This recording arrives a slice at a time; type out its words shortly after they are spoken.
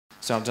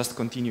So I'll just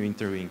continue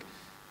interviewing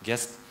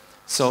guests.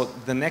 So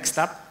the next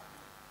up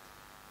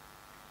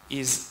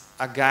is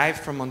a guy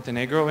from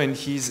Montenegro, and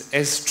he's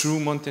as true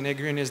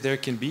Montenegrin as there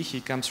can be.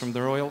 He comes from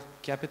the royal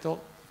capital,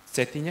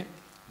 Cetinje,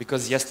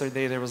 because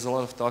yesterday there was a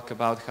lot of talk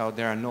about how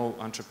there are no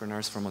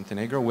entrepreneurs from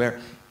Montenegro, where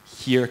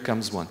here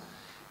comes one.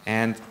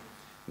 And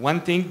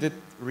one thing that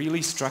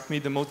really struck me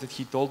the most that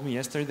he told me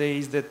yesterday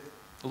is that,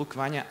 look,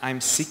 Vanja,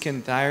 I'm sick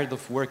and tired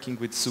of working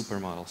with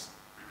supermodels.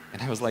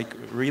 And I was like,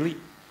 really?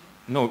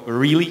 No,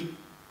 really?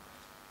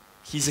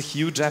 He's a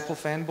huge Apple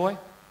fanboy,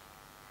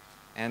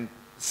 and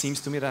it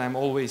seems to me that I'm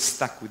always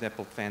stuck with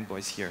Apple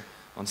fanboys here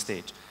on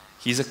stage.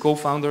 He's a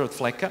co-founder of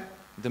Fleka,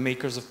 the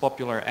makers of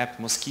popular app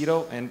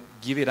Mosquito, and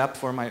give it up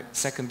for my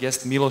second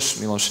guest, Milos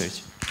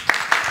Milosevic.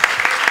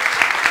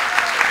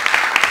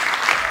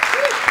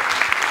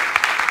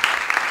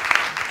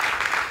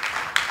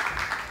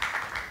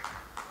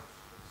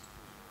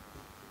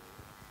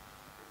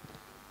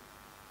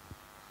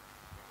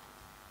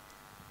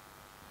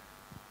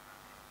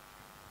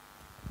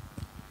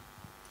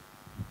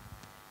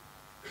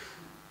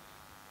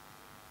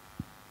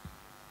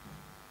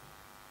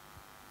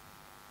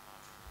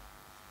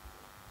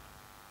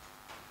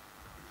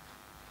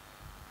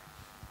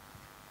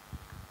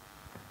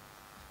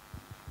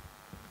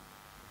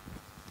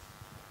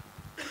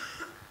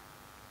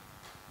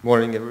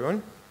 Morning,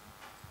 everyone.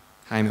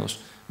 Hi, Milos.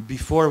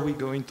 Before we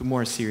go into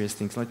more serious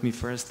things, let me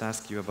first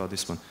ask you about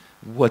this one.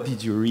 What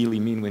did you really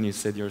mean when you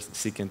said you're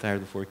sick and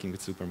tired of working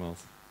with supermodels?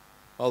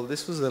 Well,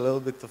 this was a little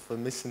bit of a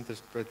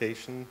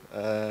misinterpretation.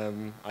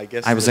 I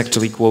guess I was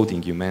actually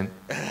quoting you, man.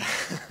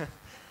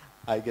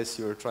 I guess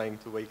you were trying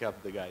to wake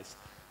up the guys.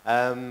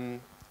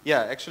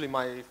 Yeah, actually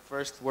my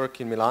first work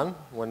in Milan,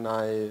 when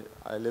I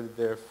lived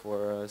there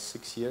for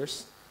 6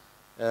 years,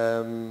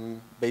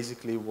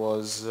 basically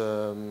was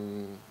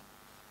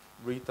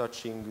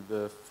retouching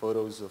the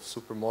photos of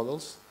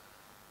supermodels.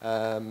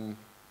 I'm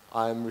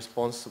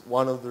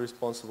one of the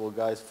responsible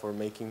guys for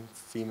making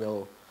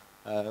female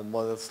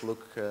models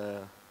look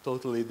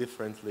totally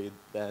differently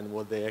than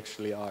what they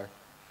actually are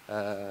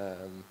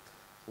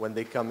when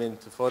they come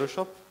into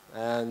Photoshop.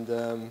 And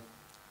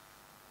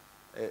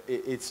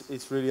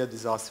it's really a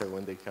disaster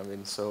when they come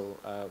in. So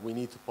we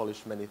need to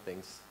polish many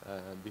things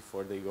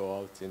before they go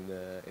out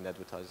in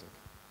advertising.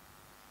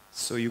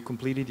 So you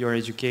completed your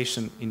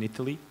education in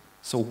Italy.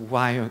 So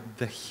why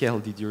the hell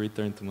did you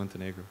return to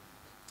Montenegro?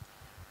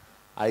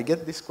 I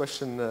get this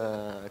question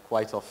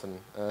quite often.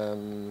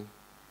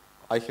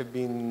 I have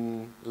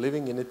been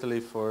living in Italy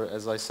for,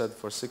 as I said,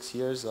 for 6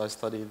 years. I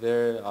studied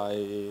there.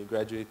 I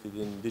graduated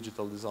in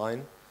digital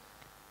design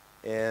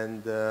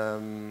and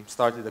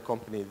started a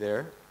company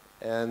there.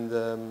 And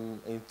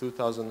in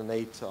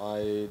 2008,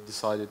 I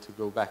decided to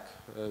go back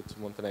to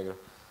Montenegro.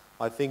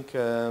 I think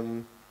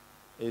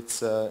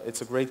it's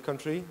a great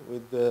country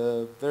with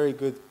a very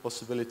good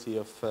possibility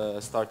of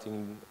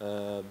starting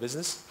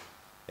business.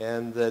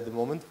 And at the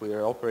moment we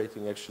are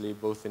operating actually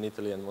both in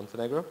Italy and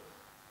Montenegro.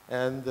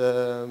 And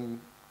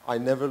I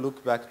never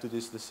look back to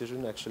this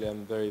decision. Actually,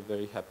 I'm very,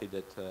 very happy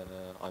that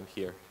I'm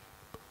here.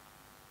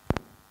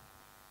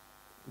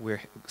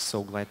 We're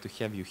so glad to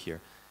have you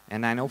here.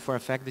 And I know for a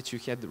fact that you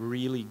had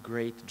really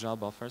great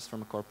job offers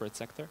from a corporate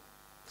sector.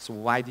 So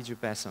why did you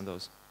pass on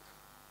those?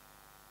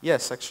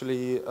 Yes,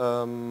 actually,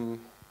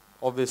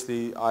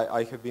 obviously,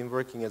 I have been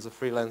working as a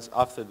freelance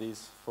after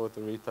these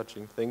photo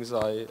retouching things.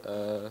 I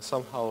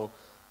somehow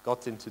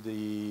got into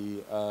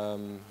the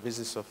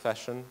business of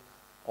fashion,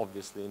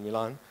 obviously in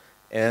Milan.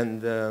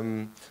 And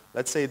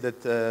let's say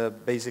that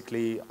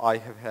basically I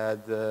have had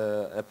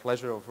a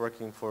pleasure of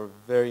working for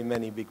very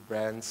many big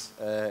brands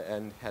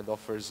and had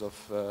offers of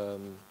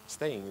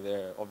staying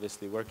there,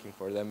 obviously working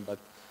for them. But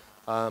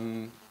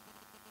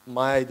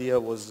my idea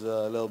was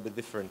a little bit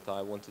different.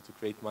 I wanted to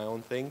create my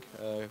own thing,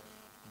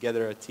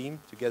 gather a team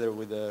together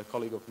with a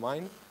colleague of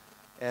mine,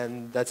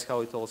 and that's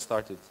how it all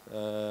started.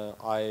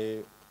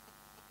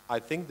 I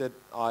think that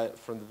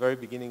from the very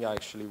beginning, I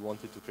actually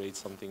wanted to create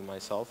something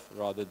myself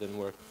rather than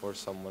work for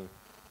someone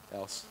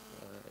else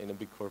in a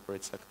big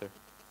corporate sector.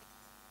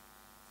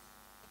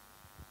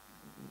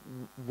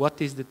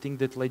 What is the thing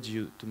that led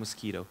you to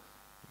Mosquito?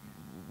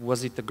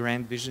 Was it a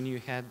grand vision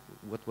you had?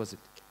 What was it?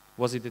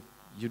 Was it that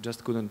you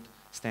just couldn't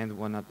stand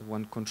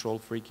one control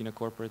freak in a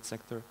corporate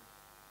sector?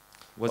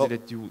 Was it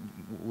that you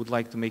would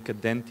like to make a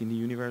dent in the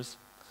universe?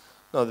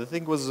 No, the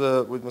thing was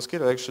with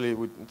Mosquito, actually,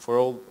 for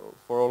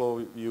all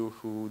of you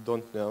who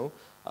don't know,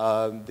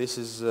 this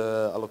is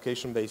a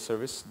location-based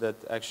service that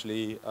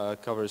actually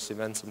covers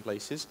events and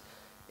places.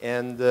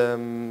 And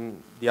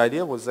the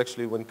idea was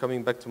actually when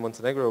coming back to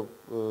Montenegro,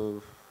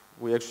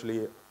 we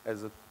actually,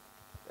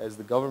 as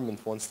the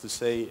government wants to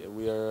say,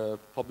 we are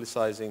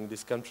publicizing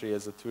this country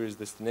as a tourist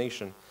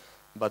destination,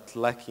 but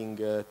lacking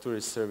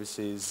tourist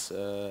services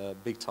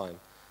big time.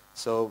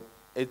 So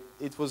it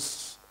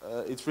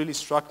really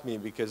struck me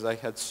because I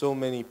had so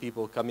many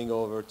people coming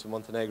over to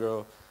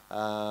Montenegro,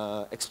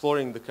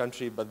 exploring the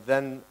country, but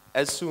then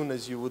as soon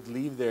as you would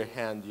leave their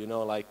hand, you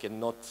know, like, and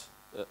not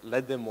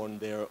let them on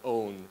their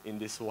own in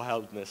this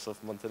wildness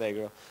of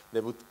Montenegro,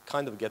 they would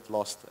kind of get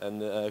lost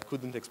and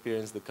couldn't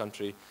experience the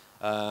country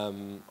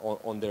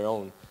on their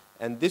own.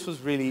 And this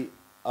was really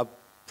a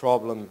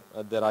problem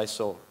that I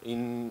saw.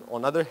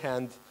 On other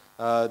hand,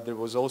 there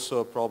was also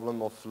a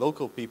problem of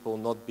local people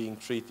not being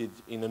treated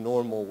in a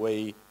normal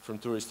way from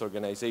tourist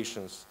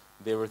organizations.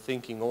 They were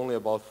thinking only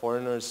about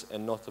foreigners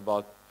and not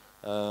about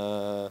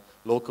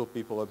local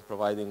people and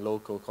providing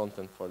local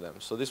content for them.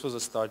 So this was a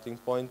starting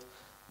point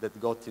that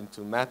got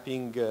into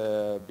mapping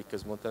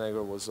because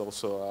Montenegro was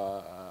also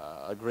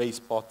a gray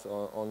spot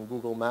on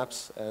Google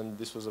Maps, and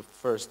this was a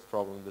first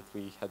problem that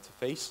we had to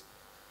face.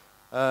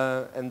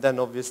 And then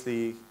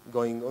obviously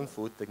going on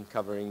foot and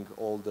covering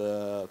all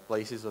the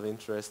places of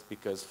interest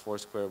because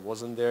Foursquare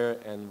wasn't there,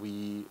 and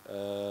we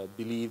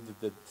believed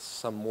that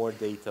some more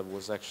data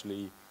was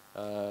actually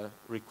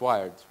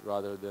required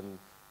rather than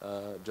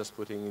just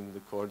putting in the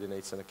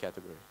coordinates in a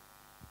category.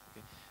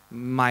 Okay.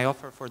 My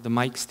offer for the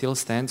mic still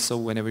stands, so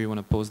whenever you want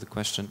to pose the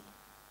question,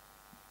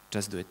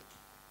 just do it.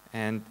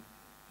 And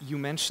you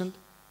mentioned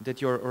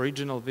that your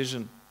original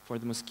vision for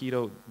the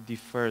Mosquito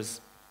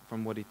differs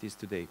from what it is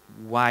today.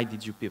 Why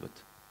did you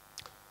pivot?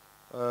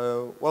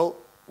 Well,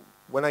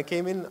 when I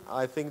came in,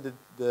 I think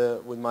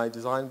that with my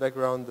design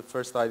background, the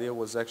first idea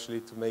was actually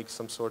to make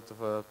some sort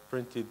of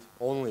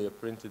only a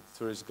printed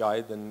tourist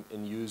guide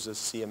and use a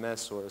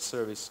CMS or a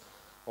service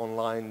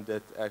online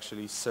that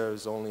actually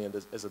serves only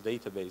as a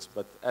database.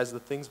 But as the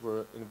things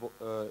were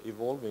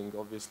evolving,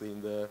 obviously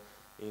in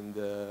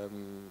the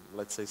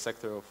let's say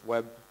sector of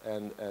web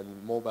and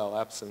mobile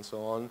apps and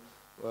so on,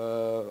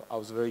 I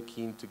was very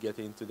keen to get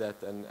into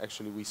that, and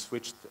actually we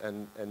switched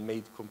and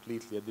made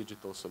completely a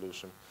digital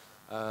solution.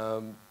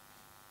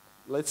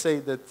 Let's say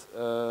that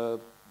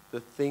the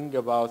thing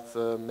about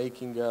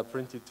making a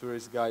printed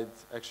tourist guide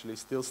actually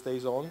still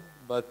stays on,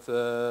 but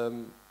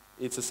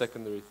it's a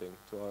secondary thing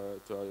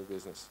to our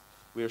business.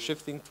 We are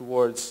shifting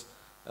towards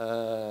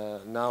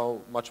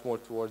now much more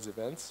towards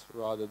events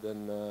rather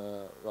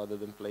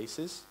than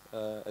places,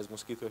 as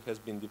Mosquito has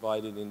been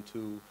divided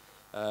into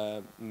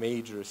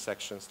major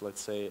sections,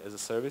 let's say, as a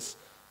service.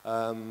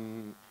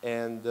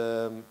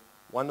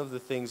 One of the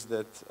things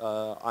that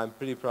I'm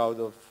pretty proud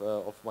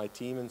of my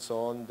team and so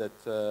on,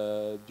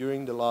 that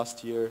during the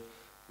last year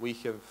we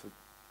have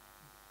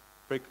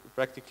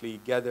practically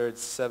gathered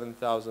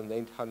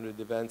 7,800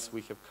 events.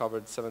 We have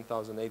covered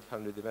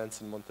 7,800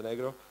 events in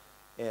Montenegro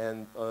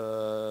and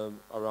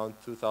around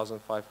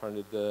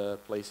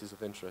 2,500 places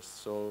of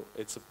interest. So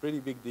it's a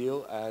pretty big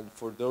deal, and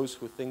for those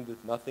who think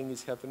that nothing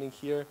is happening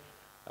here,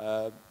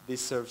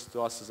 this serves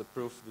to us as a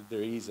proof that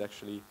there is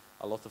actually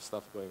a lot of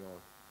stuff going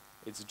on.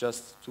 It's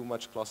just too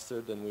much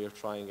clustered, and we are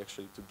trying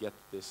actually to get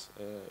this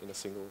in a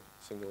single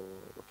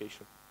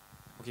location.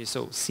 Okay,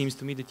 so seems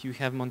to me that you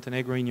have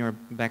Montenegro in your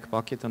back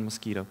pocket on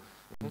Mosquito.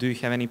 Do you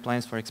have any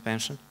plans for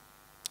expansion?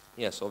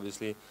 Yes,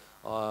 obviously.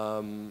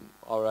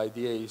 Our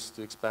idea is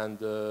to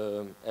expand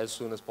as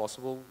soon as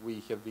possible.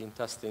 We have been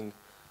testing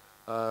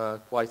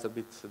quite a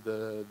bit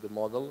the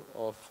model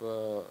of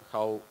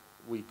how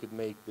we could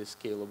make this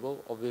scalable.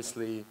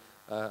 Obviously,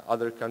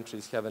 other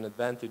countries have an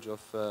advantage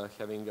of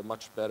having a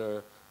much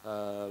better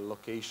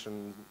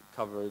location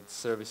covered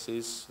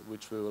services,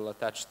 which we will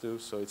attach to,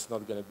 so it's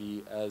not going to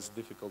be as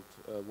difficult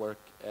work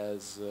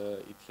as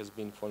it has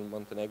been for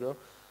Montenegro.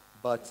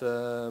 But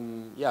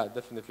yeah,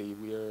 definitely,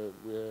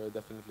 we're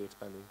definitely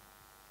expanding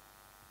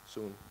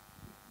soon.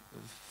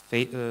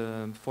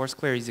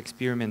 Foursquare is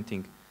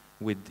experimenting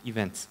with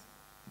events.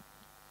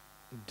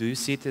 Do you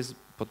see it as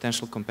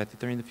potential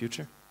competitor in the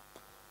future?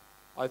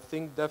 I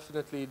think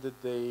definitely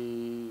that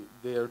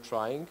they are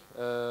trying.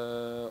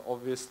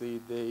 Obviously,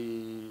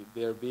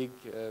 they are big,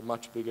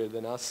 much bigger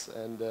than us,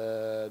 and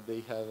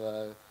they have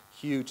a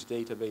huge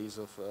database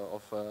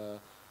of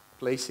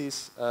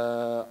places.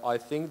 I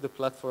think the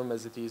platform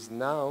as it is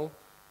now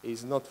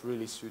is not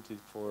really suited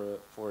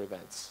for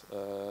events,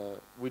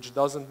 which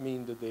doesn't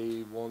mean that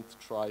they won't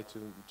try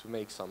to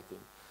make something.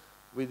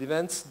 With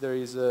events, there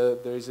is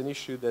an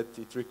issue that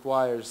it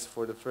requires,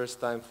 for the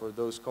first time, for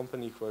those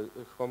companies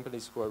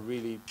who are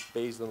really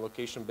based on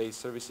location-based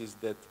services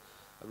that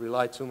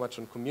rely too much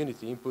on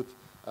community input,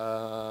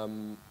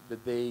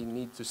 that they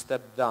need to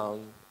step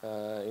down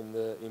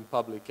in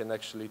public and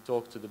actually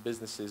talk to the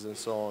businesses and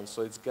so on.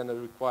 So it's going to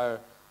require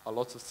a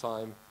lot of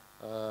time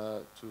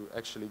to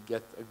actually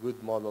get a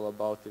good model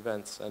about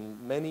events. And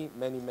many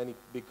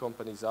big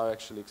companies are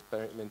actually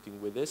experimenting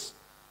with this.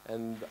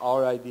 And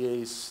our idea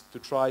is to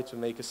try to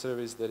make a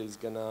service that is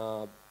going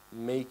to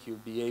make you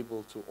be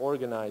able to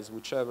organize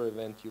whichever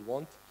event you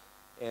want,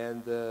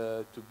 and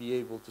to be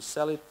able to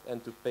sell it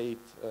and to pay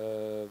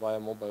it via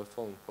mobile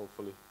phone,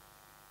 hopefully.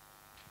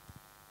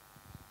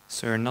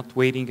 So you're not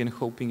waiting and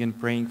hoping and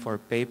praying for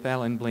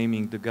PayPal and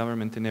blaming the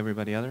government and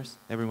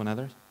everyone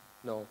others?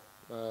 No.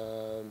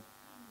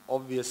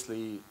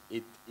 Obviously,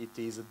 it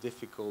is a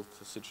difficult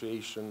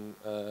situation,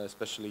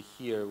 especially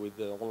here with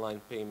the online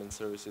payment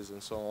services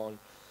and so on.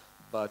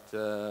 But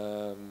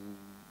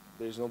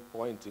there's no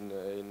point in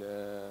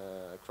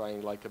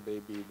crying like a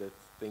baby that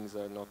things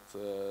are not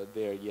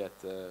there yet.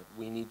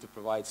 We need to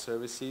provide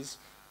services.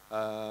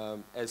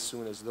 As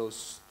soon as those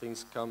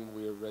things come,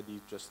 we are ready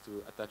just to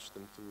attach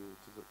them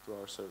to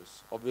our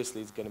service. Obviously,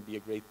 it's going to be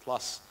a great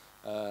plus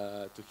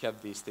to have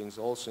these things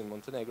also in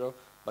Montenegro,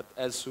 but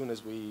as soon as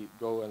we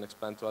go and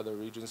expand to other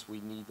regions, we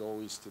need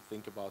always to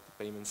think about the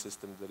payment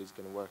system that is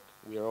going to work.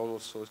 We are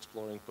also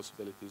exploring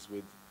possibilities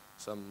with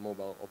some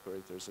mobile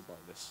operators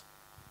about this.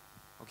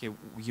 Okay,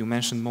 you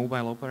mentioned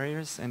mobile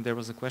operators, and there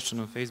was a question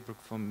on Facebook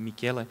from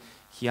Michele.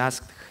 He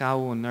asked, how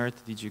on earth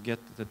did you get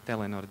the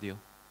Telenor deal?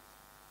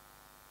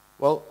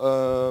 Well,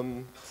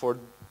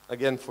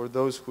 for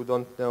those who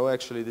don't know,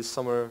 actually this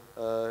summer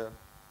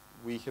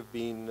we have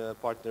been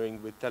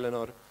partnering with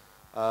Telenor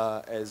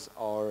as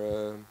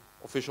our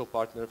official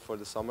partner for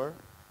the summer.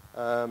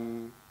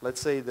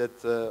 Let's say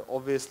that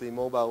obviously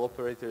mobile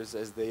operators,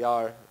 as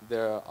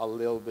they're a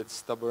little bit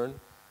stubborn,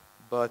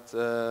 but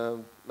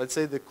let's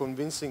say the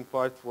convincing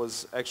part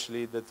was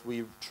actually that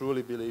we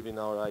truly believe in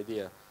our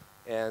idea.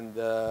 And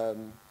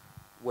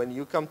when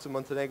you come to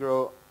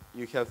Montenegro,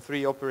 you have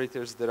 3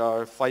 operators that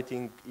are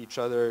fighting each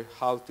other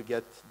how to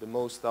get the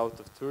most out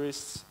of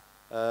tourists,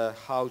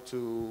 how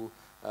to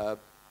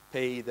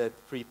pay that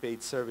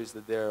prepaid service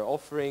that they're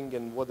offering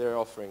and what they're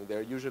offering.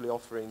 They're usually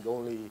offering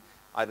only,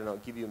 I don't know,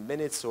 give you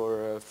minutes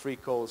or free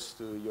calls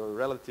to your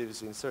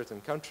relatives in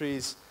certain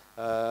countries,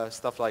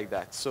 stuff like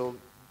that. So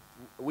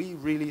we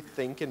really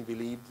think and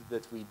believe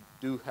that we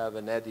do have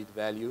an added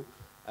value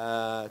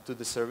to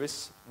the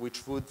service,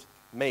 which would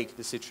make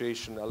the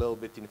situation a little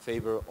bit in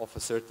favor of a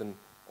certain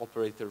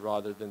operator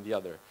rather than the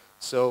other.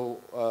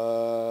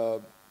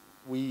 So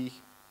we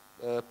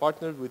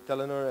partnered with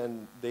Telenor,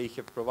 and they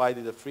have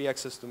provided a free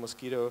access to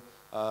Mosquito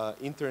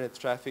internet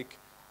traffic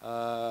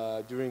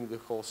during the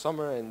whole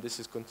summer, and this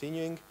is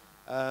continuing.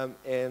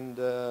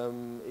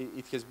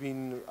 It has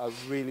been a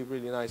really,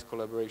 really nice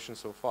collaboration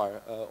so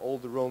far. All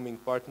the roaming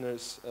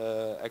partners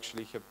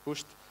actually have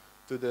pushed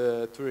to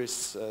the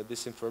tourists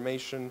this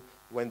information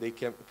when they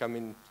come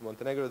into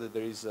Montenegro, that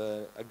there is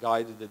a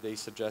guide that they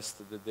suggest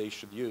that they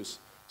should use.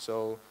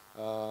 So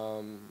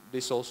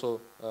this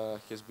also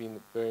has been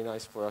very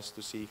nice for us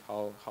to see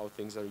how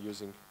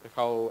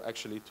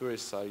actually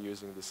tourists are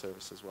using the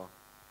service as well.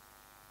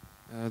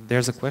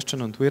 There's a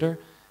question on Twitter.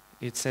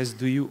 It says,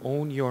 do you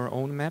own your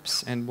own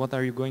maps, and what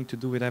are you going to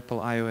do with Apple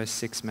iOS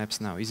 6 maps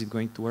now? Is it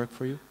going to work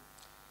for you?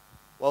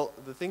 Well,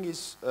 the thing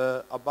is,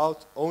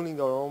 about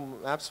owning our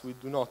own maps, we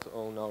do not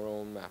own our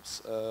own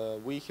maps.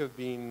 We have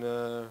been,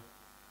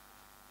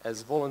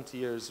 as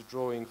volunteers,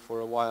 drawing for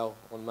a while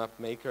on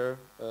MapMaker,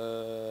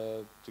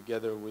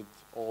 together with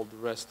all the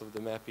rest of the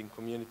mapping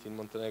community in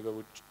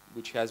Montenegro,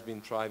 which has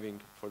been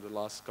thriving for the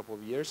last couple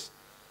of years.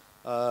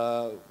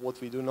 What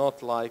we do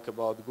not like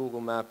about Google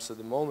Maps at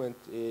the moment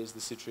is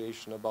the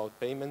situation about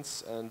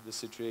payments and the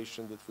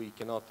situation that we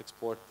cannot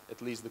export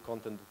at least the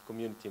content that the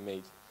community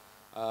made.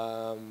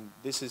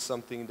 This is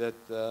something that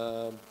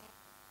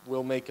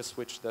will make a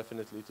switch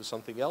definitely to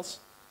something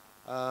else.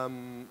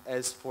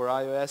 As for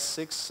iOS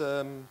 6,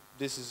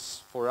 this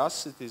is, for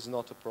us, it is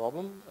not a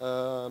problem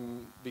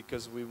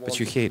because we want... But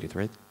you hate it,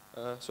 right?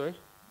 Sorry?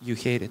 You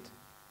hate it.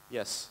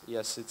 Yes,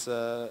 yes.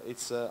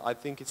 I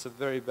think it's a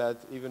very bad,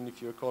 even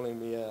if you're calling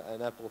me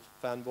an Apple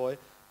fanboy,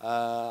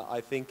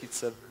 I think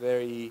it's a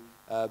very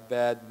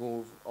bad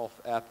move of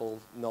Apple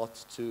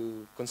not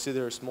to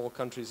consider small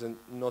countries and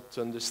not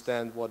to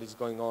understand what is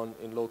going on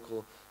in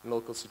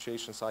local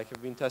situations. I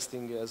have been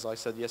testing, as I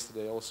said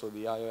yesterday, also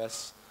the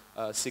iOS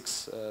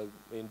 6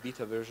 in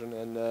beta version,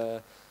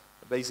 and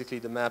basically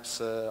the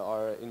maps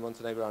in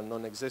Montenegro are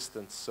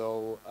non-existent.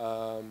 So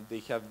they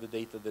have the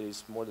data that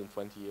is more than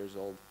 20 years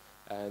old,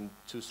 and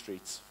 2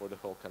 streets for the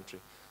whole country.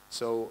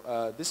 So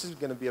this is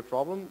going to be a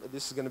problem.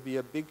 This is going to be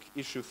a big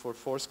issue for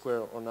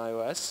Foursquare on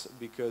iOS,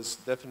 because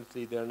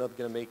definitely they're not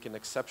going to make an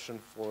exception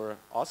for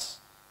us.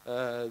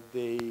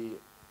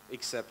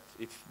 Except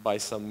if by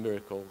some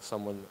miracle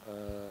someone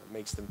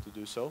makes them to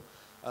do so.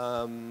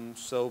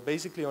 So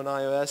basically on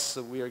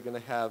iOS we are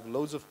going to have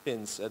loads of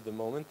pins at the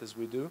moment, as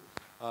we do,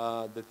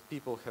 that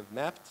people have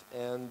mapped,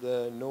 and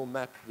no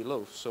map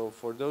below. So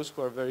for those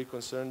who are very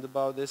concerned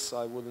about this,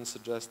 I wouldn't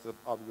suggest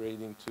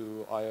upgrading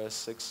to iOS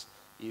 6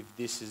 if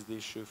this is the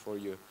issue for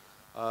you.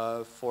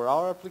 For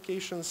our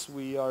applications,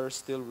 we are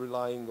still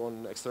relying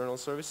on external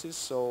services,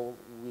 so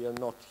we are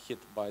not hit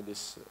by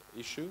this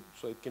issue.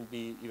 So it can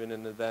be even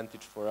an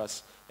advantage for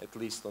us, at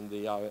least on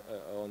the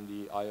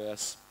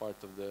iOS part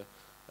of the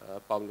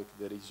public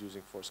that is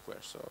using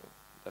Foursquare. So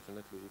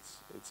definitely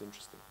it's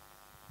interesting.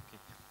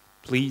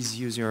 Please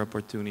use your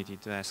opportunity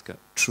to ask a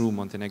true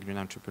Montenegrin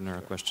entrepreneur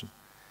a question.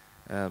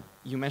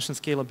 You mentioned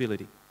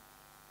scalability.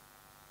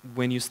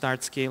 When you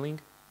start scaling,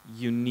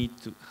 you need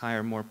to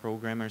hire more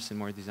programmers and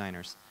more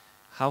designers.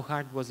 How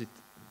hard was it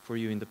for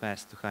you in the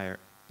past to hire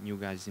new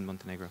guys in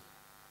Montenegro?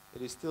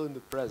 It is still in the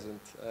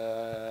present.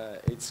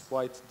 It's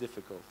quite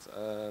difficult.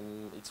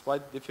 It's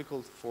quite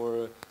difficult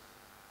for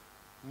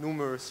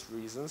numerous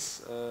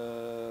reasons.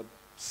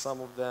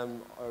 Some of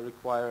them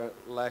require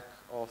lack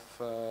of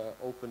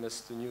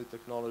openness to new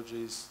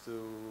technologies, to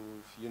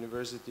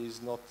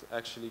universities not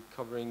actually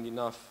covering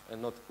enough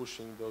and not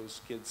pushing those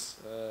kids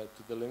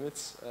to the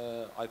limits.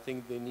 I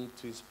think they need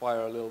to inspire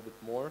a little bit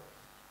more.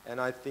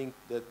 And I think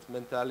that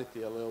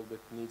mentality a little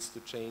bit needs to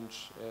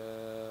change.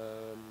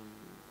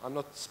 I'm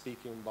not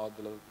speaking about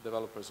the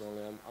developers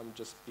only. I'm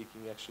just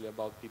speaking actually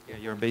about people. Yeah,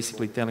 you're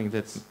basically telling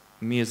that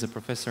me as a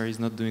professor is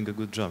not doing a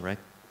good job, right?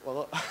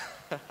 Well,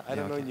 I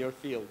don't know in your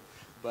field,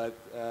 but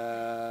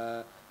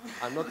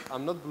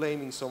I'm not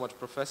blaming so much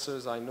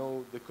professors. I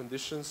know the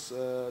conditions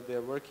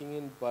they're working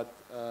in, but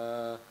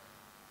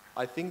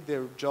I think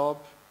their job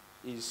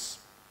is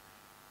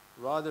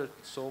rather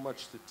so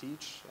much to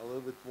teach, a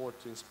little bit more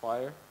to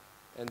inspire,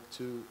 and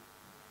to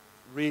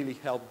really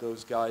help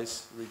those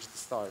guys reach the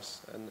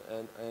stars.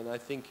 And I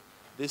think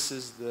this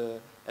is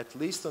at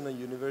least on a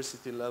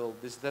university level,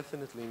 this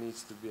definitely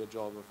needs to be a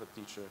job of a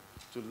teacher,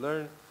 to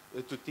learn,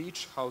 to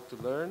teach how to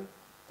learn,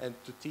 and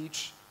to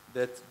teach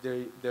that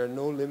there are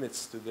no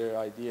limits to their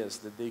ideas,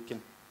 that they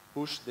can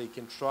push, they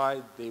can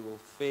try, they will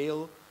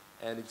fail,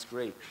 and it's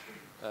great.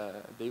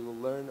 They will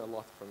learn a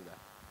lot from that.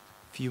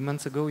 A few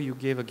months ago, you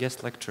gave a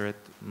guest lecture at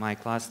my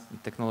class,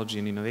 Technology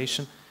and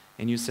Innovation,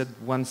 and you said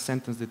one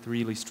sentence that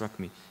really struck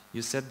me.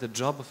 You said the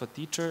job of a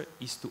teacher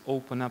is to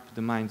open up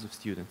the minds of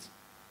students.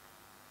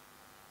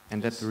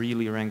 And that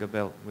really rang a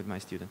bell with my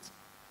students.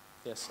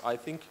 Yes, I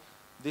think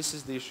this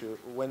is the issue.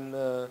 When,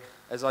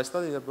 as I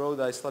studied abroad,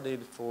 I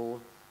studied for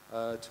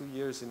 2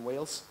 years in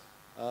Wales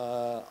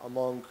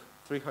among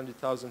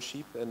 300,000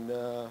 sheep and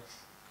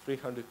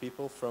 300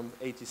 people from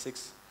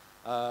 86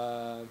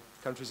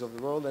 countries of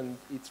the world, and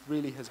it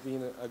really has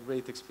been a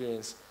great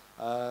experience.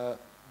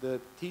 The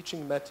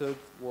teaching method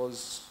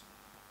was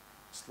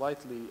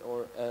slightly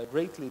or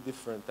greatly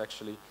different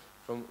actually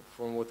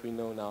from what we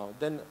know now.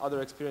 Then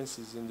other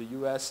experiences in the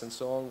US and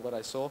so on, what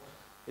I saw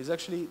is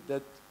actually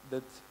that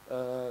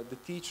the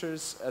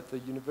teachers at the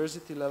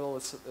university level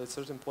at a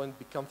certain point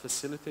become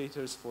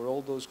facilitators for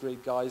all those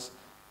great guys,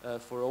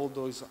 for all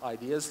those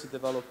ideas to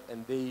develop,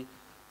 and they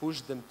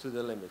push them to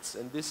the limits.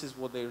 And this is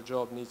what their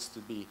job needs to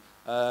be.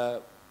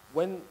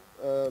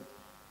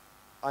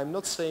 I'm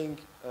not saying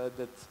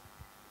that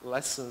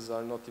lessons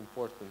are not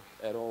important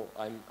at all.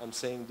 I'm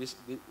saying this,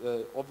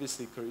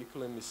 obviously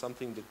curriculum is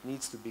something that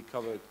needs to be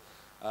covered.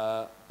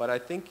 But I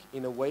think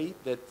in a way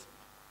that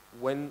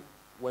when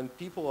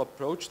people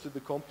approach to the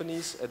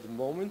companies at the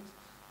moment,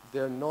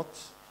 they're not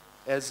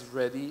as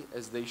ready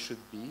as they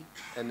should be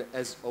and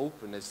as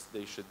open as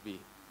they should be.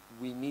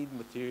 We need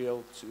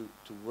material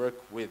to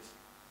work with.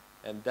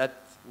 And that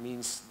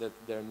means that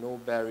there are no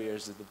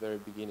barriers at the very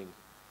beginning.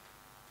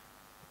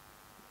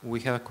 We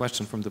have a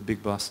question from the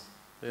big boss.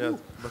 Yeah,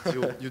 but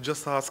you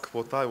just asked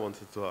what I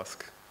wanted to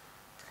ask.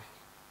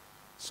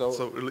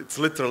 So it's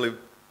literally,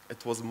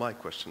 it was my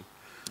question.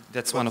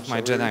 That's one of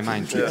my Jedi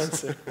mind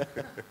tricks.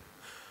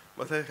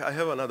 But I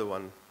have another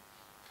one.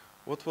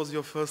 What was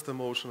your first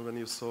emotion when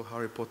you saw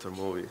Harry Potter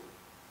movie?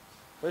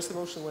 First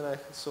emotion when I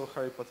saw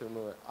Harry Potter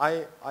movie.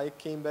 I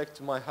came back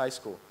to my high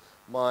school.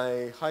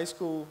 My high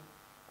school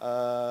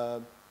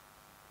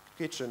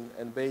kitchen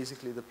and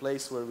basically the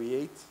place where we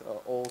ate,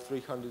 all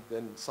 300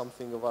 and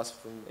something of us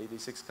from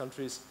 86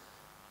 countries,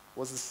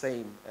 was the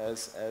same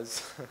as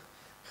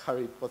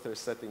Harry Potter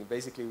setting.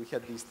 Basically we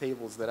had these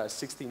tables that are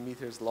 16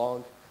 meters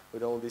long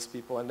with all these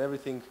people and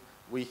everything.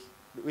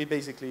 We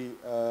basically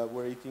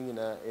were eating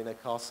in a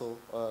castle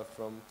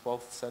from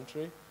 12th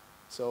century.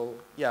 So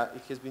yeah,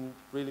 it has been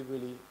really,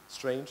 really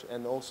strange,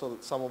 and also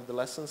some of the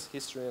lessons,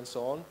 history and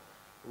so on,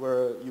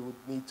 where you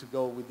would need to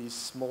go with these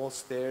small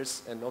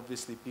stairs, and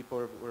obviously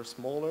people were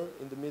smaller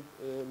in the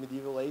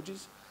medieval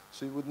ages,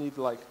 so you would need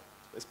like,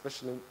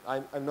 especially,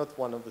 I'm not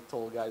one of the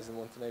tall guys in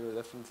Montenegro,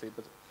 definitely,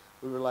 but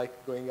we were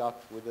like going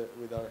up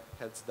with our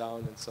heads down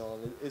and so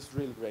on. It's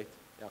really great,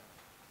 yeah.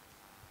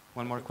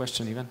 One more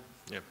question, Ivan?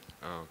 Yeah,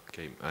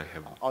 okay, I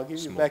have I'll give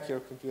you back your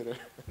computer.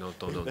 No,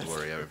 don't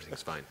worry,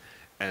 everything's fine.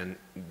 And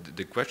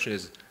the question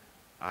is,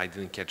 I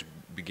didn't catch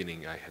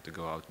beginning, I had to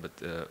go out, but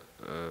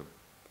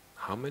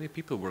how many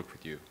people work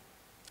with you?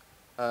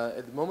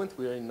 At the moment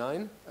we are in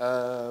 9.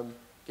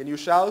 Can you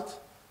shout?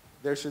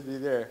 There should be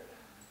there.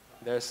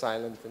 They're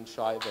silent and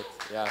shy, but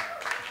yeah.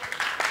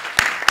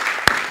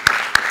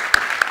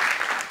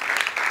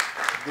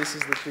 This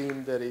is the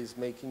team that is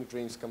making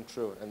dreams come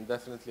true, and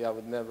definitely I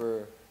would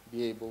never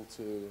be able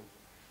to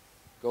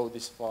go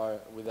this far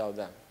without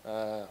them.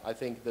 I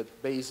think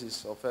that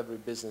basis of every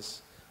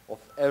business, of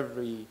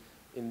every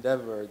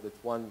endeavor that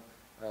one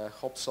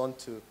hops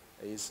onto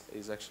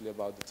is actually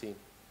about the team.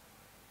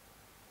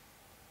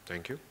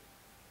 Thank you.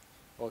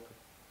 Welcome.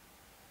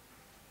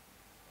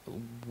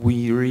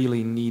 We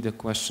really need a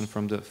question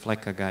from the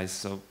Fleka guys,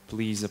 so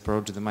please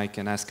approach the mic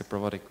and ask a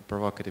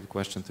provocative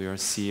question to your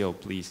CEO,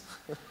 please.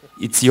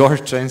 It's your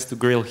chance to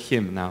grill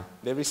him now.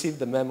 They received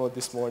the memo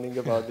this morning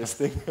about this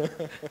thing.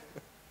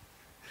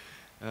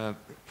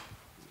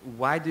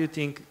 Why do you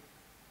think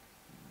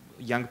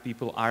young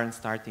people aren't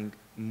starting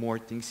more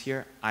things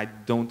here? I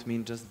don't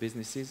mean just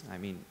businesses. I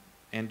mean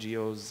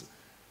NGOs,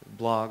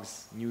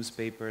 blogs,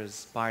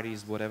 newspapers,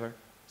 parties, whatever?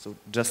 So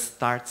just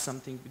start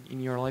something in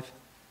your life?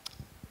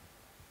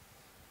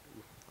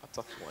 A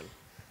tough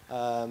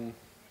one.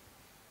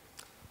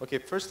 Okay,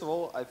 first of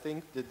all, I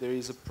think that there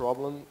is a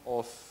problem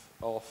of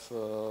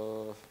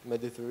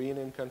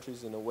Mediterranean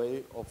countries in a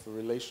way of a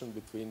relation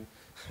between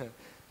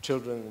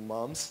children and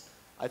moms.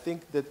 I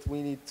think that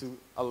we need to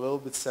a little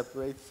bit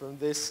separate from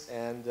this,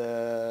 and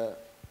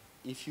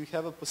if you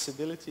have a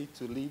possibility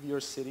to leave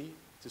your city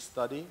to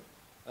study,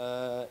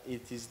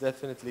 it is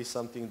definitely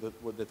something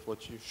that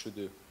what you should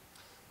do.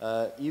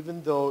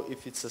 Even though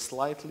if it's a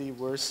slightly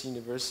worse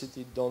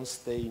university, don't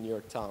stay in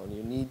your town.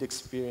 You need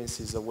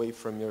experiences away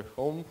from your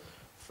home,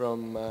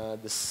 from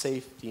the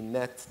safety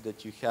net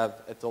that you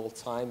have at all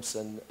times,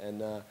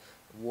 and a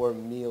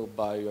warm meal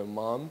by your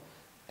mom.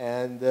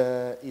 And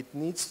it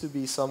needs to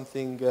be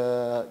something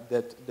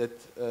that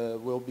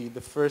will be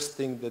the first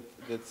thing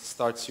that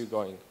starts you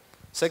going.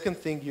 Second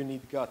thing, you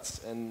need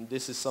guts, and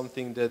this is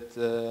something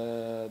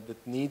that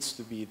needs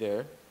to be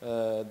there.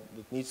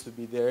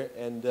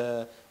 And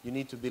you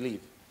need to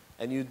believe.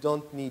 And you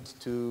don't need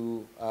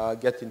to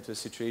get into a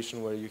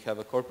situation where you have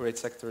a corporate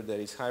sector that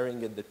is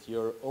hiring and that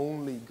your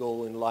only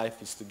goal in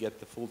life is to get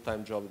the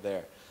full-time job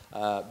there,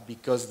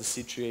 because the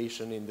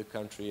situation in the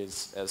country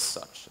is as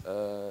such.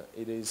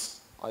 It is,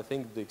 I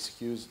think, the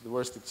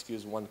worst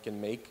excuse one can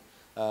make,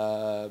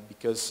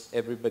 because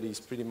everybody is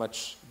pretty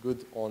much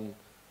good on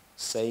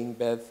saying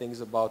bad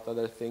things about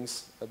other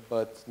things,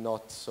 but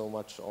not so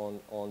much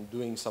on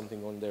doing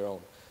something on their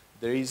own.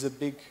 There is a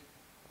big,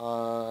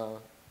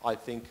 I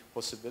think,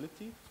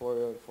 possibility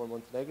for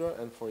Montenegro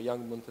and for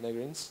young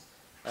Montenegrins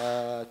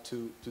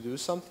to do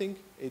something.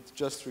 It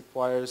just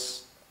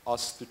requires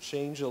us to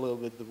change a little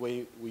bit the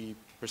way we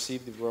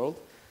perceive the world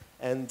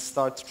and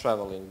start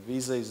traveling.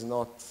 Visa is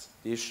not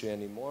the issue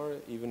anymore.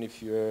 Even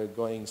if you're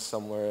going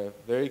somewhere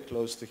very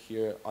close to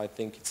here, I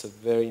think it's a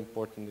very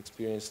important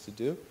experience to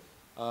do.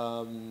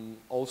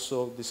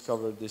 Also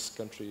discover this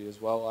country as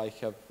well. I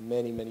have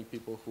many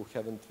people who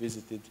haven't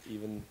visited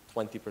even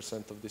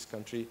 20% of this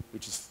country,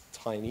 which is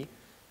tiny,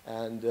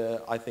 and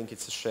I think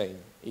it's a shame.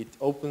 It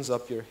opens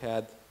up your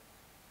head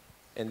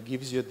and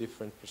gives you a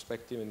different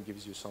perspective and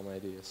gives you some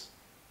ideas.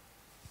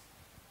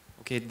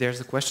 Okay,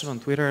 there's a question on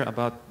Twitter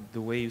about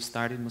the way you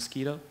started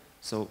Mosquito.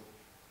 So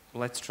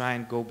let's try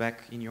and go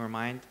back in your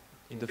mind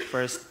in the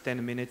first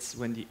 10 minutes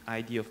when the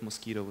idea of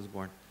Mosquito was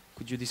born.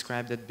 Could you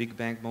describe that Big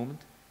Bang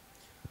moment?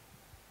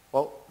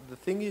 Well, the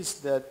thing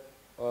is that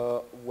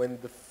when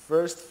the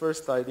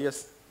first idea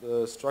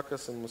struck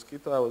us in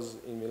Mosquito, I was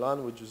in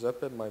Milan with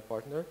Giuseppe, my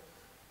partner,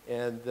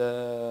 and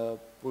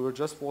we were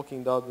just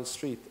walking down the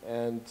street,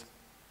 and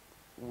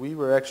we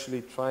were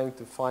actually trying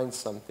to find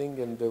something,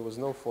 and there was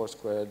no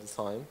Foursquare at the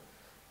time,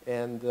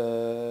 and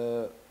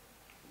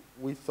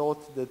we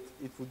thought that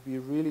it would be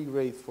really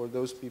great for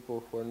those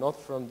people who are not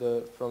from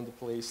the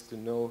place to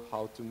know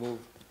how to move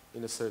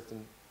in a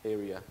certain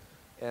area.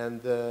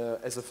 And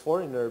as a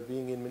foreigner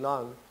being in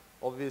Milan,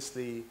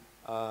 obviously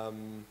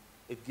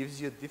it gives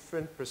you a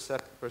different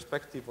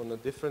perspective on a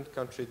different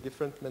country,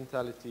 different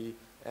mentality,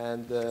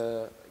 and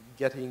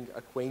getting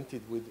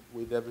acquainted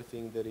with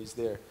everything that is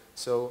there.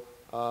 So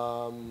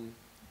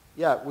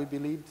yeah, we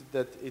believed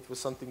that it was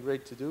something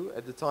great to do.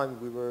 At the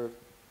time we were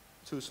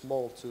too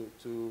small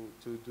to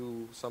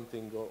do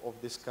something of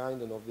this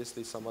kind, and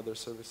obviously some other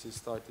services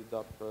started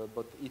up,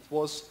 but it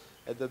was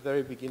at the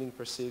very beginning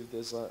perceived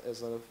as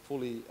a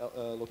fully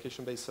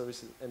location-based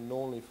service and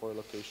only for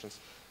locations.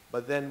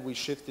 But then we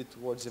shifted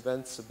towards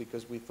events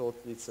because we thought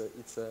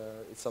it's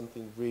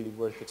something really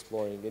worth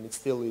exploring, and it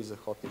still is a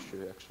hot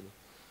issue actually,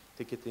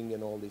 ticketing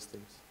and all these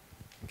things.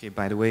 Okay,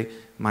 by the way,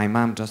 my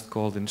mom just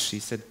called and she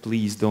said,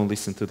 please don't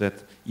listen to that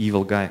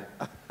evil guy.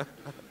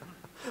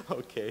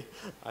 Okay,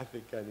 I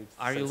think I need to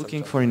Are you spend some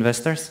looking time. for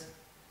investors?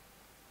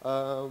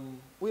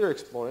 We are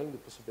exploring the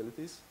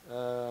possibilities.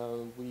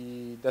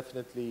 We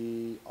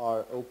definitely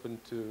are open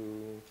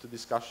to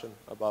discussion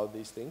about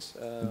these things.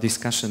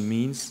 Discussion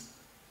means?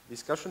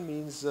 Discussion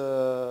means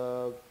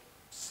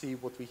see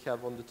what we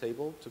have on the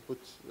table to put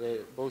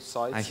both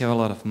sides. I have a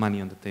lot of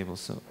money on the table,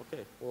 so...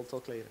 Okay, we'll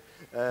talk later.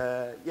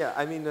 Yeah,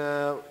 I mean,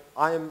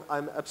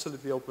 I'm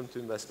absolutely open to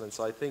investments.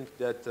 I think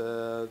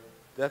that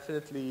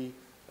definitely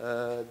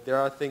there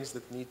are things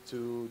that need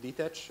to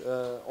detach.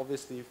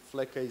 Obviously,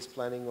 Fleka is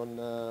planning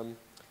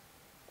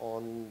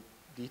on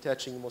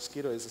detaching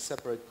Mosquito as a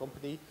separate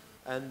company,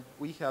 and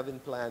we have in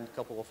plan a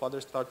couple of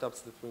other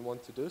startups that we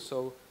want to do.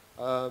 So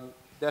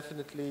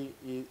definitely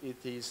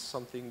it is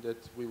something that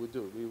we would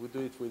do. We would do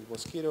it with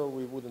Mosquito,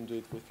 we wouldn't do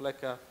it with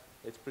Fleka.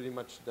 It's pretty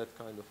much that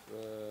kind of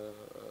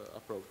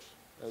approach.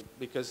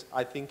 Because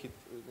I think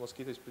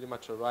Mosquito is pretty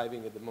much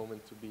arriving at the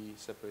moment to be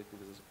separated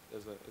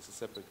as a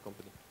separate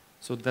company.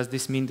 So does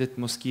this mean that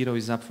Mosquito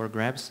is up for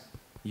grabs?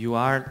 You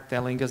are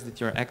telling us that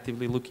you're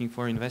actively looking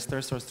for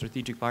investors or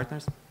strategic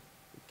partners?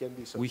 It can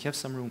be so. We have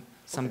some room,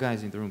 some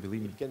guys in the room,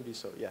 believe me. It can be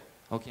so, yeah.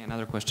 Okay,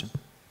 another question.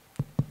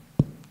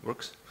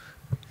 Works.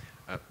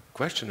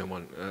 Question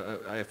one,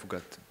 I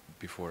forgot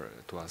before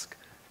to ask.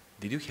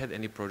 Did you had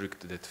any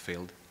project that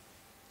failed?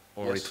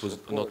 Or Yes, it was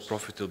of not course.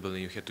 profitable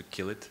and you had to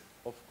kill it?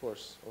 Of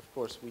course, of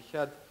course. We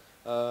had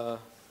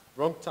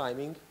wrong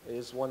timing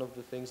is one of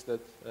the things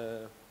that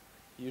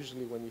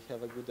usually when you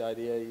have a good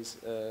idea is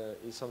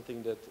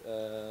something that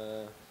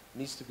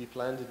needs to be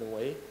planned in a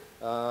way.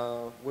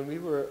 When we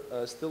were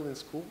still in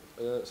school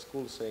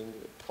saying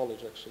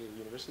college actually,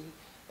 university,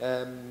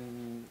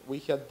 we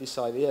had this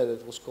idea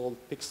that was called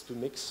Pix to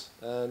Mix,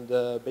 and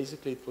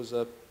basically it was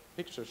a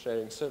picture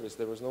sharing service.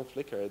 There was no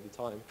Flickr at the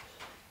time.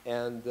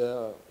 And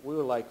we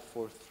were like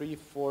for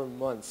 3-4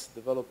 months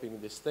developing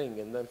this thing,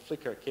 and then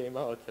Flickr came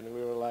out, and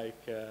we were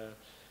like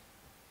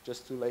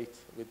just too late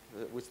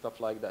with stuff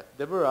like that.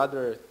 There were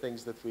other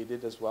things that we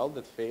did as well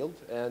that failed,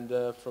 and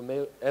from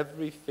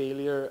every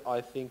failure,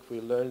 I think we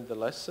learned the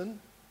lesson.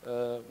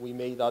 We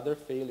made other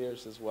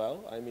failures as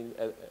well. I mean,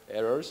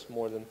 errors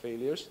more than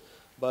failures.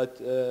 But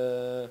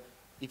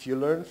if you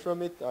learn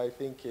from it, I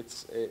think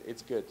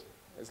it's good,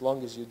 as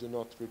long as you do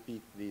not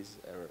repeat these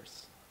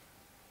errors.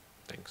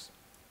 Thanks.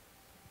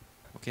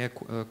 Okay,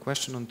 a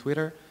question on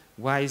Twitter.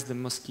 Why is the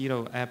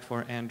Mosquito app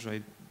for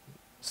Android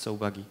so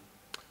buggy?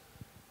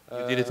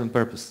 You did it on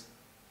purpose.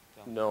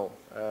 No.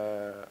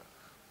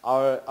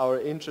 Our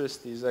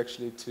interest is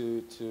actually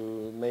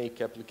to make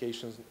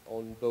applications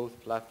on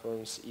both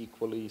platforms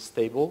equally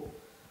stable.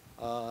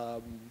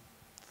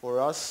 For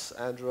us,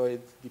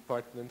 Android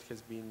department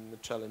has been a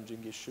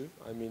challenging issue.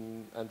 I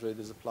mean, Android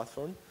is a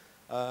platform.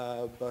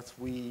 But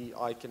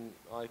I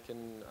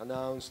can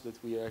announce that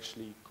we are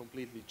actually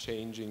completely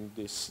changing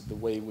the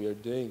way we are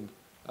doing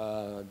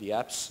the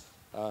apps.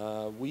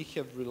 We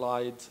have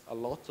relied a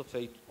lot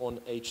on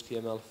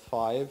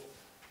HTML5,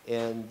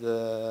 and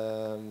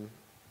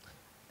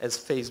as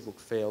Facebook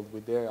failed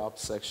with their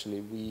apps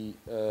actually,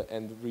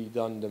 and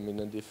redone them in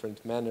a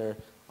different manner,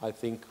 I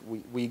think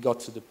we got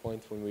to the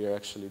point when we are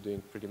actually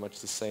doing pretty much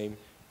the same,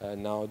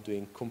 now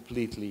doing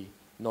completely,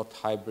 not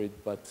hybrid,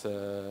 but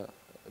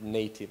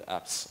native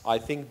apps. I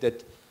think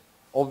that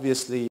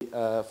obviously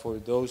for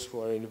those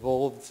who are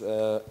involved,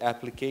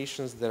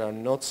 applications that are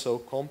not so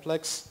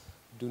complex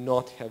do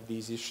not have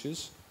these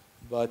issues,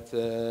 but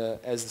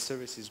as the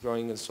service is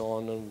growing and so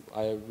on,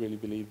 I really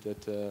believe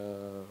that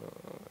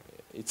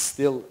it's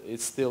still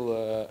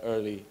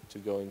early to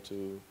go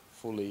into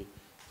fully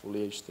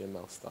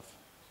HTML stuff.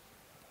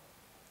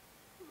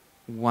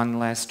 One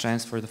last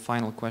chance for the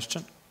final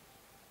question.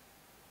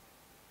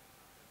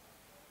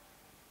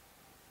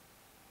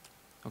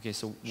 Okay,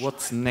 so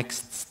what's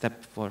next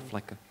step for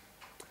Fleka?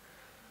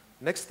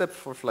 Next step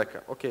for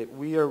Fleka. Okay,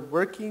 we are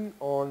working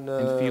on...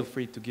 and feel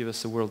free to give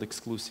us a world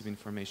exclusive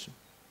information.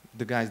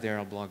 The guys there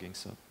are blogging,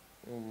 so...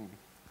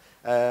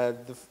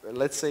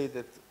 let's say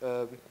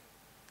that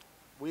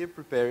we are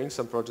preparing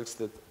some projects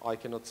that I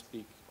cannot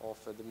speak of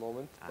at the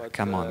moment. But,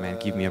 come on, man,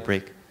 give me a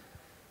break.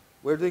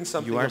 We're doing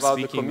something about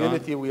the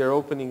community. We are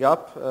opening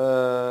up,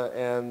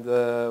 and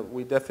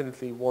we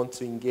definitely want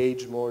to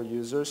engage more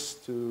users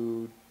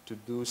to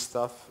do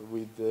stuff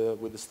with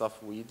the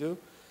stuff we do.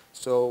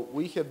 So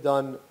we have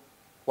done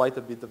quite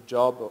a bit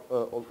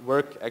of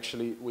work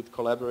actually with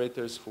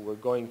collaborators who were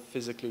going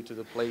physically to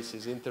the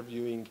places,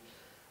 interviewing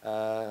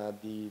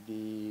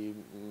the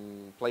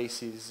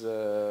places,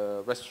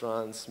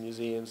 restaurants,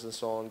 museums and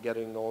so on,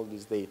 getting all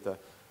this data.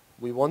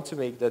 We want to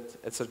make that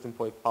at a certain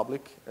point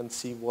public and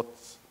see what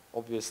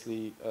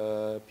obviously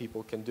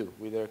people can do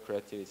with their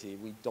creativity.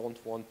 We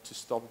don't want to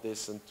stop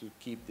this and to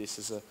keep this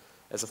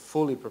as a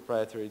fully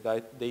proprietary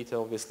data.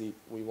 Obviously,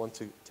 we want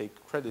to take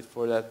credit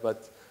for that,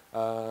 but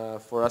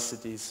for us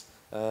it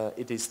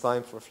is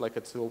time for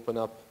Fleka to open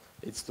up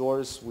its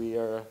doors. We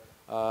are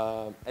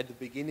at the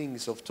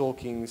beginnings of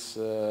talkings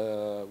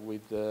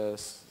with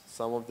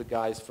some of the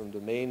guys from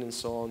Domain and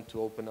so on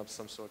to open up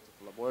some sort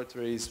of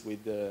laboratories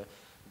with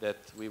that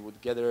we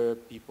would gather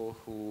people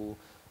who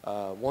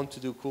want to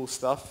do cool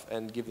stuff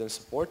and give them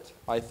support.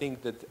 I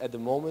think that at the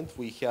moment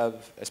we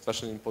have,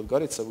 especially in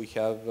Podgorica, we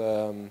have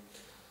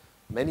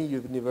many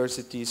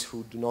universities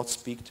who do not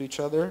speak to each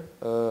other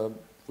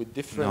with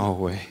different... No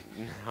way.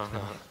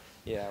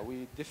 Yeah,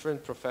 with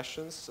different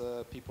professions.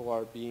 People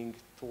are being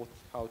taught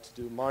how to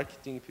do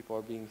marketing, people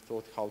are being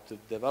taught how to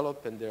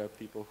develop, and there are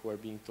people who are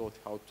being taught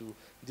how to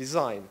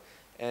design.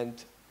 And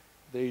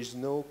there is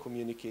no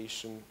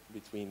communication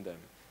between them.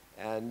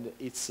 And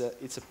it's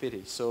a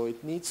pity. So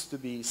it needs to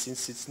be,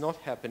 since it's not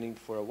happening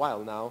for a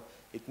while now,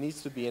 it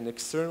needs to be an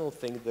external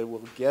thing that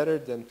will gather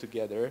them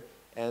together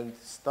and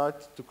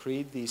start to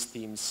create these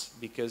teams,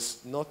 because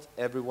not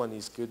everyone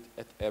is good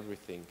at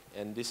everything.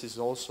 And this is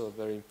also a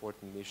very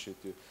important issue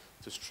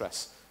to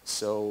stress.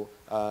 So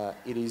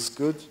it is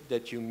good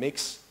that you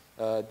mix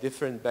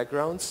different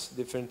backgrounds,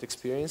 different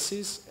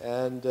experiences,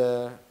 and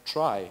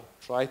try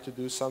to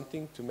do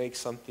something to make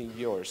something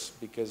yours,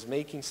 because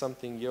making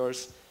something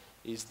yours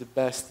is the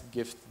best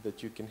gift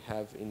that you can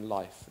have in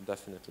life,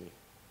 definitely.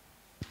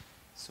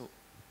 So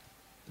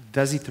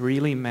does it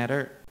really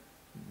matter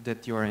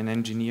that you're an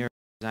engineer,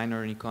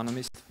 designer, and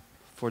economist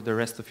for the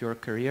rest of your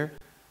career?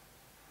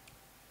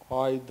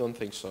 I don't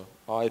think so.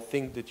 I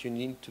think that you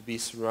need to be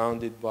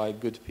surrounded by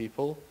good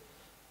people,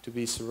 to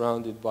be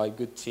surrounded by a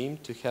good team,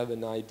 to have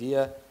an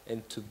idea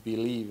and to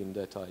believe in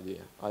that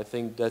idea. I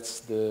think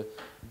that's the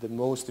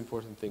most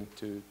important thing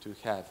to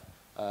have.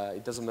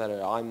 It doesn't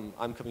matter.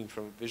 I'm coming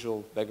from a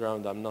visual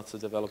background. I'm not a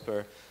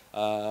developer.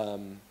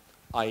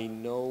 I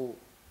know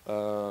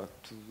to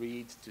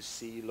read, to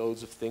see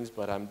loads of things,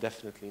 but I'm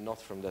definitely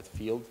not from that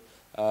field.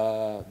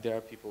 There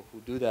are people who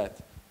do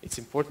that. It's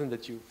important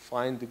that you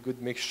find a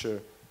good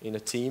mixture in a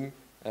team,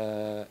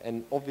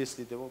 and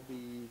obviously there will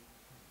be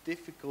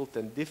difficult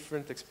and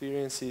different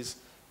experiences,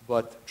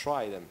 but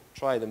try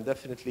them.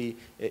 Definitely,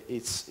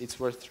 it's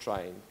worth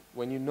trying.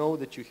 When you know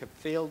that you have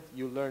failed,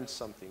 you learn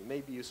something.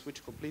 Maybe you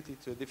switch completely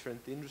to a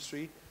different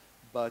industry,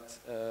 but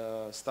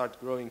start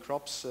growing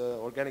crops,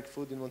 organic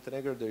food in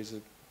Montenegro. There is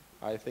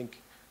I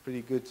think,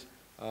 pretty good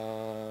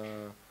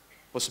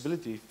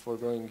possibility for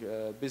growing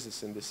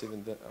business in this,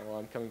 even though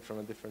I'm coming from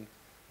a different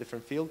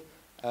field.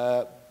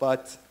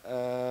 But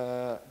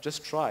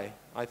just try.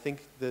 I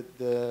think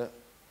that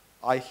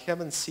I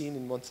haven't seen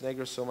in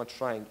Montenegro so much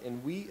trying,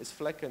 and we as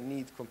Fleka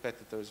need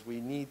competitors. We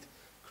need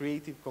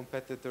creative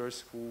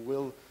competitors who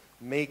will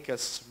make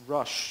us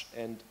rush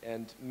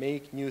and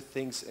make new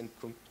things and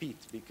compete,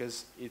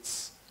 because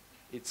it's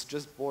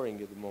just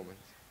boring at the moment.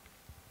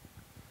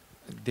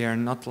 They are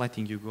not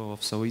letting you go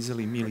off so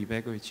easily. Mili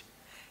Begovic.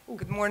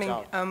 Good morning.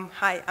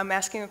 Hi, I'm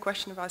asking a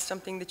question about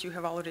something that you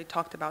have already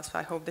talked about, so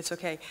I hope that's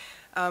okay.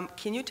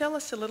 Can you tell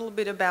us a little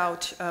bit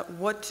about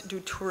what do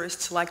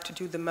tourists like to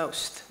do the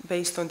most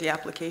based on the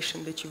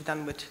application that you've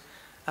done with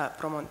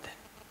Promonte?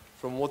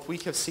 From what we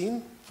have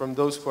seen, from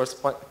those who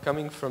are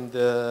coming from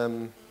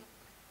the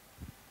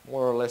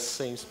more or less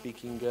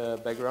same-speaking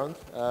background,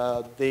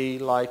 they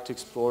like to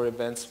explore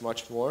events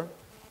much more.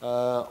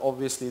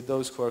 Obviously,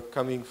 those who are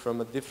coming from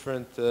a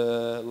different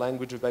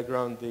language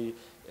background,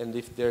 and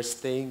if they're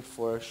staying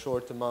for a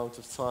short amount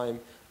of time,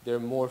 they're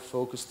more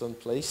focused on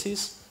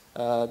places.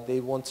 They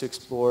want to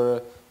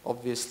explore,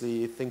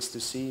 obviously, things to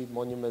see,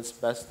 monuments,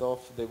 best of.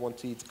 They want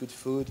to eat good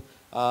food.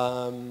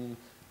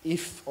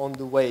 If on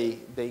the way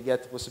they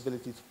get the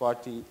possibility to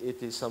party,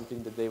 it is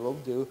something that they will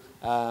do.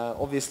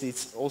 Obviously,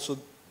 it's also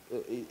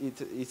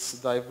it's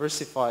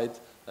diversified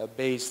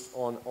based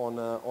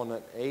on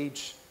an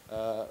age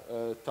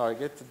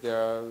target. There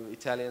are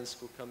Italians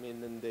who come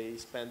in and they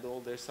spend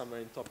all their summer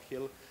in Top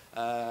Hill.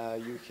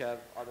 You have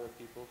other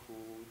people who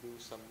do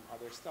some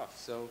other stuff.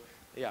 So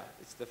yeah,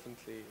 it's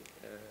definitely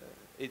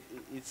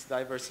it's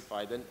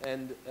diversified,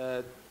 and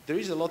there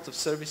is a lot of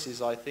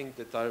services, I think,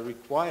 that are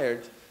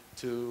required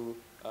to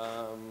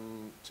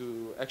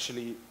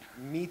actually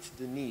meet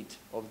the need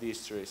of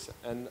these tourists.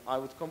 And I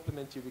would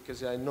compliment you,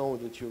 because I know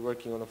that you're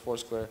working on a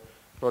Foursquare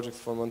project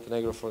for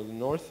Montenegro for the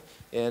north,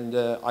 and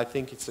I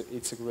think it's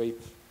a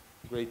great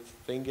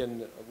thing,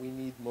 and we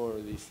need more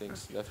of these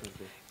things,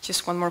 definitely.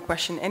 Just one more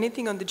question.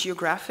 Anything on the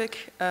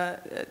geographic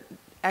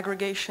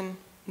aggregation,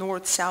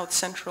 north, south,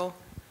 central?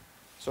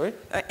 Sorry?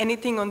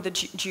 Anything on the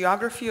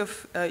geography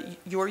of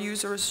your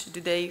users? Do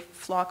they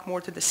flock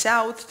more to the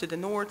south, to the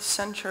north,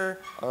 center?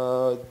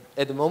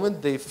 At the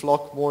moment, they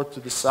flock more to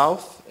the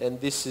south,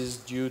 and this is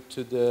due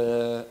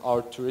to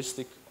our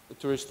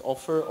tourist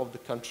offer of the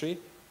country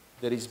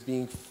that is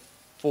being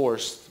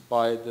forced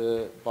by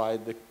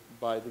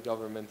the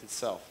government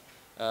itself.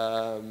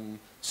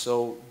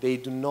 So they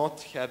do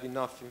not have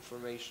enough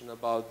information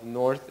about the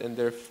north, and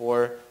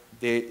therefore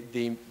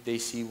they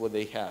see what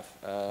they have.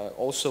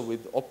 Also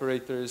with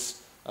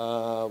operators,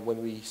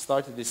 when we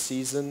started this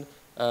season,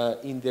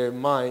 in their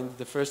mind,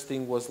 the first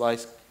thing was like,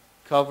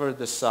 cover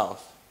the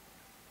south,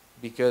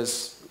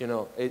 because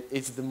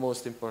it's the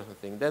most important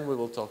thing. Then we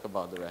will talk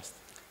about the rest.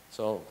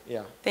 So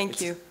yeah.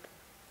 Thank you.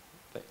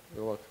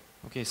 You're welcome.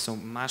 Okay, so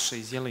Masha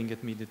is yelling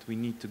at me that we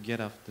need to get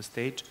off the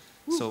stage.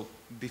 Woo. So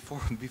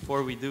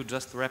before we do,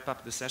 just to wrap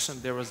up the session,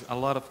 there was a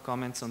lot of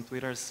comments on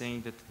Twitter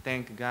saying that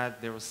thank God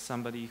there was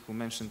somebody who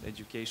mentioned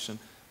education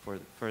for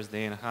the first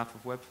day and a half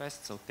of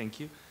WebFest, so thank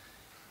you.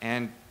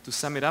 And to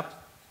sum it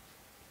up,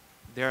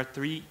 there are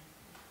 3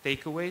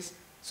 takeaways.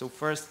 So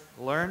first,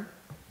 learn.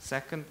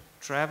 Second,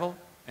 travel.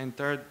 And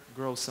third,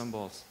 grow some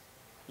balls.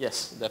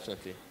 Yes,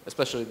 definitely.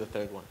 Especially the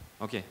third one.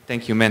 Okay,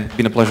 thank you, man.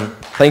 Been a pleasure.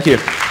 Thank you.